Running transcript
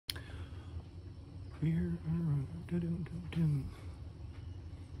here.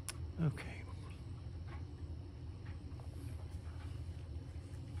 Okay.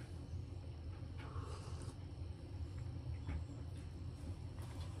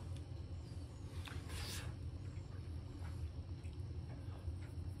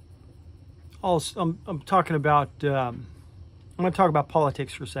 Also, I'm talking about. I'm going to talk about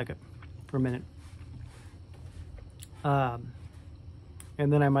politics for a minute, and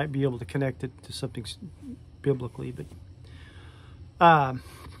then I might be able to connect it to something biblically. But a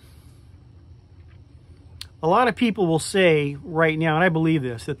lot of people will say right now, and I believe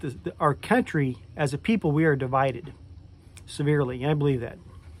this, that our country, as a people, we are divided severely, and I believe that.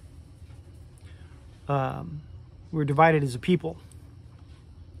 We're divided as a people.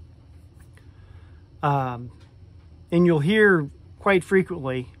 And you'll hear quite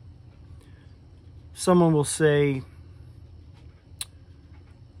frequently someone will say,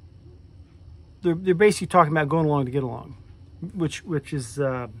 they're basically talking about going along to get along, which is,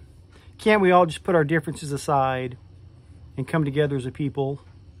 can't we all just put our differences aside and come together as a people?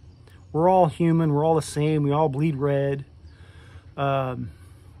 We're all human. We're all the same. We all bleed red. We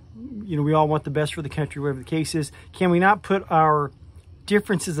all want the best for the country, whatever the case is. Can we not put our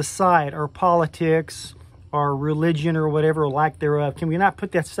differences aside, our politics, our religion, or whatever, or lack thereof? Can we not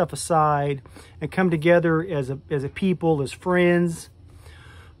put that stuff aside and come together as a people, as friends?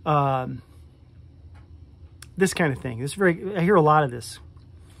 This kind of thing. I hear a lot of this.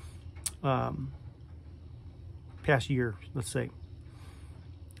 Past year, let's say.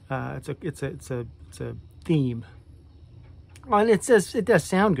 It's a theme. Well, and it does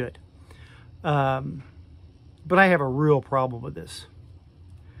sound good. But I have a real problem with this.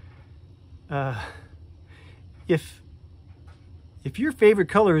 If your favorite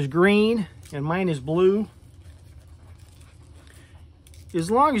color is green and mine is blue,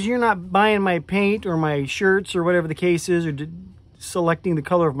 as long as you're not buying my paint or my shirts or whatever the case is, or selecting the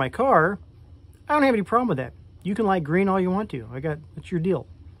color of my car, I don't have any problem with that. You can like green all you want to. That's your deal.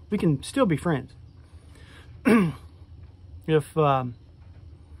 We can still be friends. If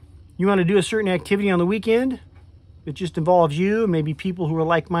you want to do a certain activity on the weekend, it just involves you and maybe people who are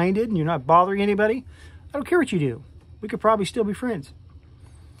like-minded, and you're not bothering anybody, I don't care what you do. We could probably still be friends.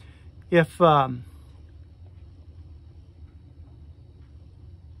 If,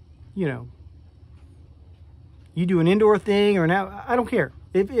 you do an indoor thing or now, I don't care.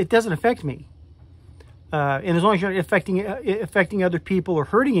 It doesn't affect me. And as long as you're not affecting other people or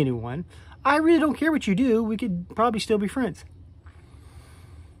hurting anyone, I really don't care what you do. We could probably still be friends.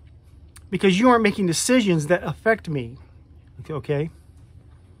 Because you aren't making decisions that affect me. Okay?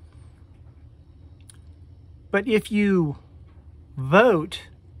 But if you vote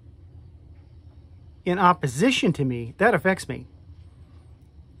in opposition to me, that affects me.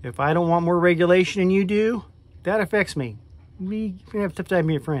 If I don't want more regulation than you do, that affects me. We have a tough time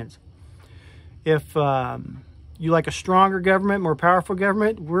being friends. If you like a stronger government, more powerful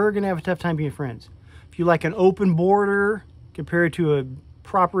government, we're going to have a tough time being friends. If you like an open border compared to a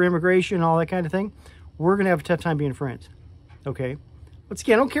proper immigration, all that kind of thing, we're going to have a tough time being friends. Okay? Once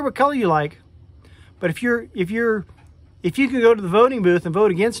again, I don't care what color you like, but if you can go to the voting booth and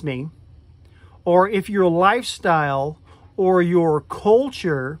vote against me, or if your lifestyle or your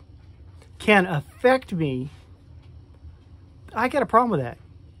culture can affect me, I got a problem with that.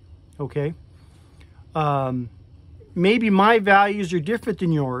 Okay? Maybe my values are different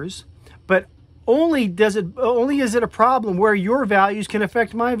than yours, but only is it a problem where your values can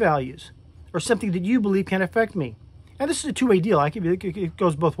affect my values, or something that you believe can affect me. And this is a two-way deal. It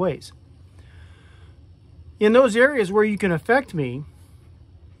goes both ways. In those areas where you can affect me,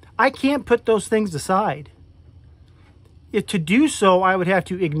 I can't put those things aside. If to do so, I would have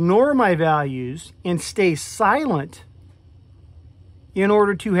to ignore my values and stay silent in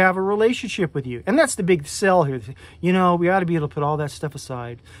order to have a relationship with you. And that's the big sell here. We ought to be able to put all that stuff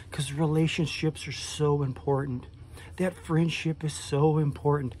aside because relationships are so important. That friendship is so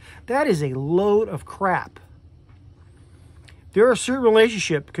important. That is a load of crap. There are certain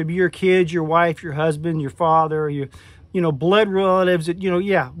relationships, could be your kids, your wife, your husband, your father, your, blood relatives that,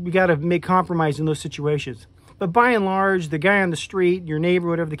 we got to make compromise in those situations. But by and large, the guy on the street, your neighbor,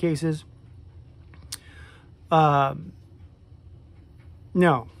 whatever the case is,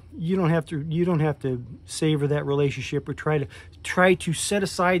 no, you don't have to savor that relationship or try to set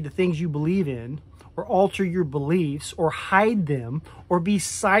aside the things you believe in, or alter your beliefs, or hide them, or be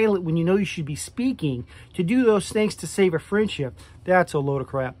silent when you know you should be speaking. To do those things to save a friendship, that's a load of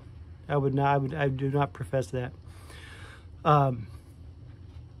crap. I do not profess that. I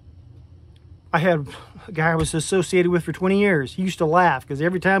had a guy I was associated with for 20 years. He used to laugh because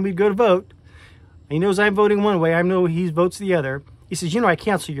every time we'd go to vote, He knows I'm voting one way. I know he votes the other. He says, I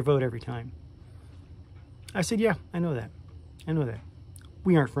cancel your vote every time. I said, yeah, I know that. I know that.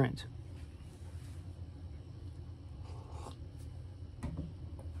 We aren't friends.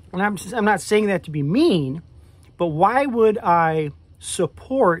 And I'm not saying that to be mean, but why would I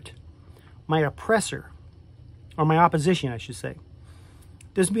support my oppressor, or my opposition, I should say?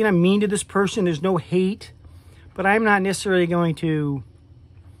 Doesn't mean I'm mean to this person. There's no hate, but I'm not necessarily going to.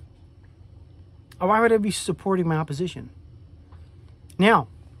 Why would I be supporting my opposition? Now,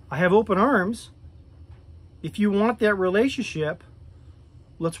 I have open arms. If you want that relationship,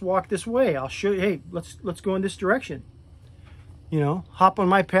 let's walk this way. I'll show you. Hey, let's go in this direction. Hop on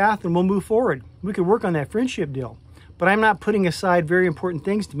my path and we'll move forward. We could work on that friendship deal. But I'm not putting aside very important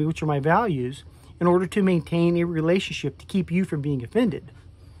things to me, which are my values, in order to maintain a relationship to keep you from being offended.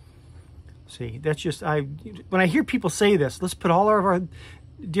 See, that's just, when I hear people say this, let's put all of our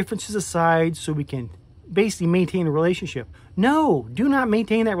differences aside so we can basically maintain a relationship. No, do not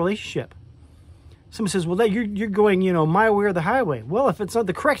maintain that relationship. Someone says, well, you're going, my way or the highway. Well, if it's not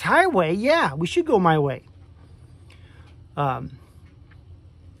the correct highway, yeah, we should go my way.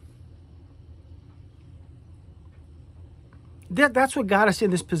 That's what got us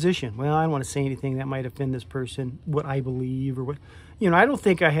in this position. Well, I don't want to say anything that might offend this person, what I believe, or what, I don't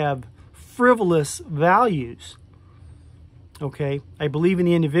think I have frivolous values. Okay, I believe in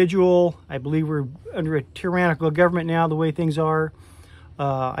the individual. I believe we're under a tyrannical government now, the way things are.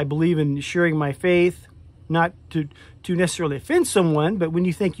 I believe in sharing my faith, not to necessarily offend someone, but when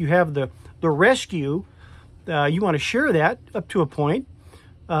you think you have the rescue, you want to share that up to a point.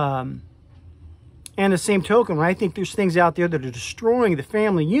 And the same token, when I think there's things out there that are destroying the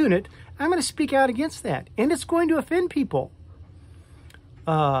family unit, I'm going to speak out against that. And it's going to offend people.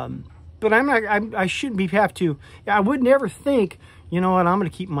 But I shouldn't have to. I would never think, I'm going to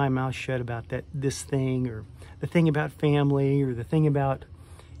keep my mouth shut about this thing, or the thing about family, or the thing about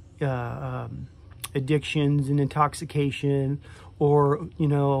addictions and intoxication, or, I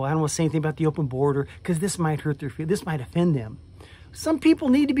don't want to say anything about the open border, because this might hurt their feelings. This might offend them. Some people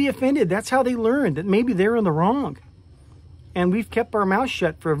need to be offended. That's how they learn that maybe they're in the wrong. And we've kept our mouth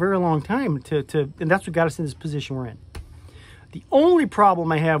shut for a very long time, and that's what got us in this position we're in. The only problem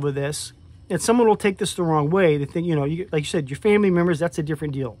I have with this, and someone will take this the wrong way, they think, like you said, your family members, that's a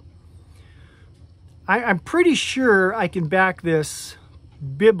different deal. I'm pretty sure I can back this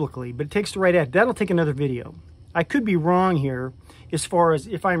biblically, but it takes the right act. That'll take another video. I could be wrong here as far as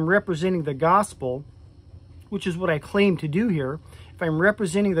if I'm representing the gospel, which is what I claim to do here. If I'm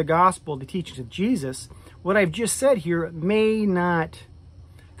representing the gospel, the teachings of Jesus, what I've just said here may not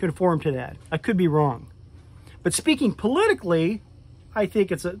conform to that. I could be wrong. But speaking politically, I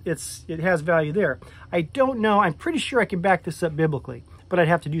think it has value there. I don't know. I'm pretty sure I can back this up biblically, but I'd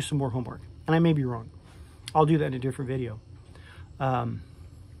have to do some more homework, and I may be wrong. I'll do that in a different video.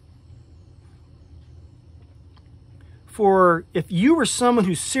 If you were someone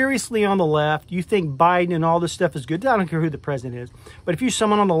who's seriously on the left, you think Biden and all this stuff is good. I don't care who the president is. But if you're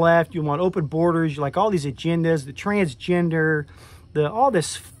someone on the left, you want open borders, you like all these agendas, the transgender, all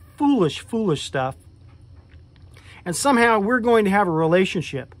this foolish stuff, and somehow we're going to have a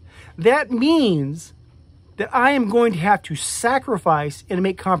relationship, that means that I am going to have to sacrifice and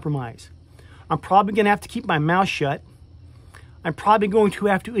make compromise. I'm probably going to have to keep my mouth shut. I'm probably going to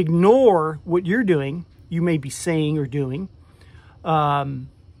have to ignore what you're doing, you may be saying or doing. And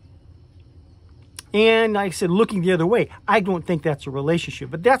like I said, looking the other way. I don't think that's a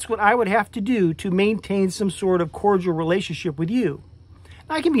relationship. But that's what I would have to do to maintain some sort of cordial relationship with you.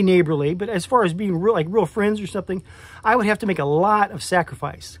 Now, I can be neighborly, but as far as being real friends or something, I would have to make a lot of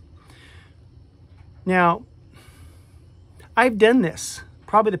sacrifice. Now, I've done this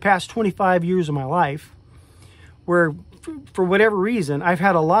probably the past 25 years of my life, where for whatever reason, I've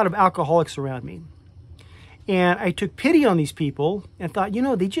had a lot of alcoholics around me. And I took pity on these people and thought,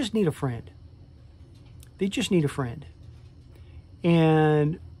 they just need a friend. They just need a friend.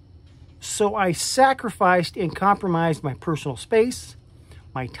 And so I sacrificed and compromised my personal space,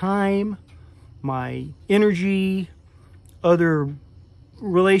 my time, my energy, other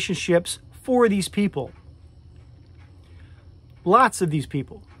relationships for these people. Lots of these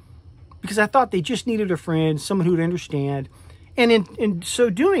people. Because I thought they just needed a friend, someone who would understand. And in so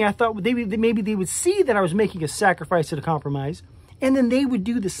doing, I thought maybe they would see that I was making a sacrifice and a compromise, and then they would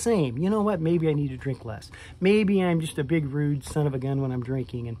do the same. You know what? Maybe I need to drink less. Maybe I'm just a big, rude son of a gun when I'm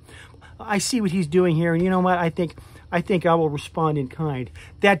drinking. And I see what he's doing here, and you know what? I think I will respond in kind.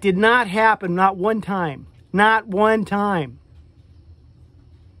 That did not happen, not one time. Not one time.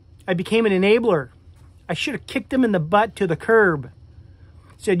 I became an enabler. I should have kicked them in the butt to the curb.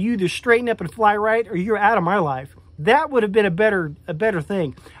 said, you either straighten up and fly right or you're out of my life, that would have been a better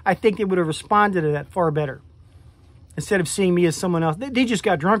thing. I think they would have responded to that far better. Instead of seeing me as someone else, they just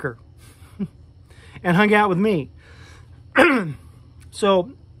got drunker and hung out with me.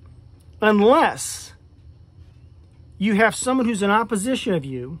 So unless you have someone who's in opposition of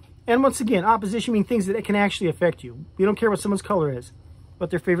you, and once again, opposition means things that can actually affect you. We don't care what someone's color is, what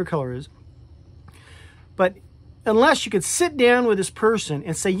their favorite color is. But unless you could sit down with this person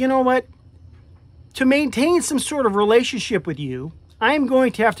and say, you know what, to maintain some sort of relationship with you, I am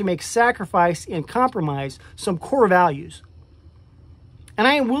going to have to make sacrifice and compromise some core values. And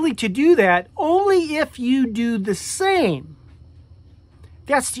I am willing to do that only if you do the same.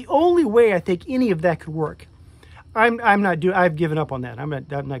 That's the only way I think any of that could work. I've given up on that. I'm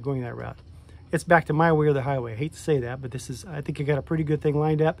not going that route. It's back to my way or the highway. I hate to say that, but I think I got a pretty good thing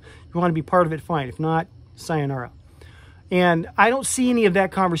lined up. If you want to be part of it, fine. If not, sayonara. And I don't see any of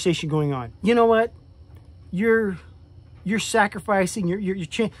that conversation going on. You know what? You're sacrificing.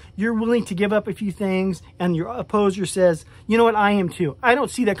 You're willing to give up a few things, and your opposer says, you know what? I am too. I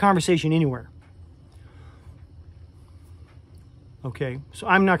don't see that conversation anywhere. Okay, so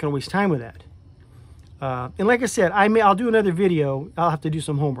I'm not going to waste time with that. And like I said, I'll do another video. I'll have to do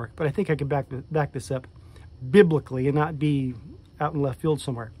some homework, but I think I can back this up biblically and not be out in left field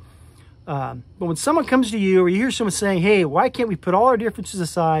somewhere. But when someone comes to you, or you hear someone saying, hey, why can't we put all our differences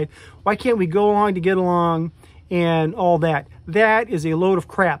aside? Why can't we go along to get along and all that? That is a load of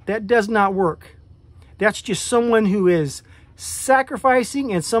crap. That does not work. That's just someone who is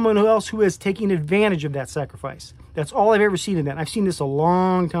sacrificing and someone else who is taking advantage of that sacrifice. That's all I've ever seen in that. I've seen this a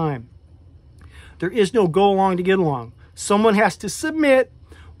long time. There is no go along to get along. Someone has to submit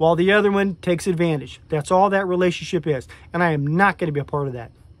while the other one takes advantage. That's all that relationship is. And I am not going to be a part of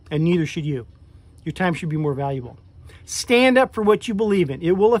that. And neither should you. Your time should be more valuable. Stand up for what you believe in.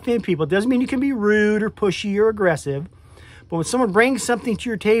 It will offend people. It doesn't mean you can be rude or pushy or aggressive. But when someone brings something to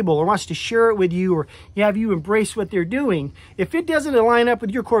your table or wants to share it with you or have you embrace what they're doing, if it doesn't line up with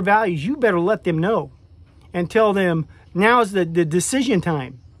your core values, you better let them know and tell them, now is the decision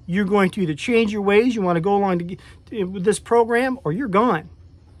time. You're going to either change your ways, you want to go along with this program, or you're gone.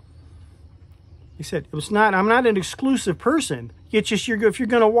 He said, I'm not an exclusive person. It's just if you're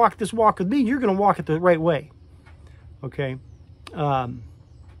going to walk this walk with me, you're going to walk it the right way. Okay?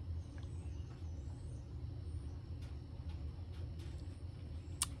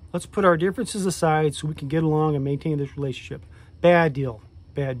 Let's put our differences aside so we can get along and maintain this relationship. Bad deal.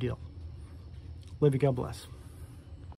 Bad deal. Love you. God bless.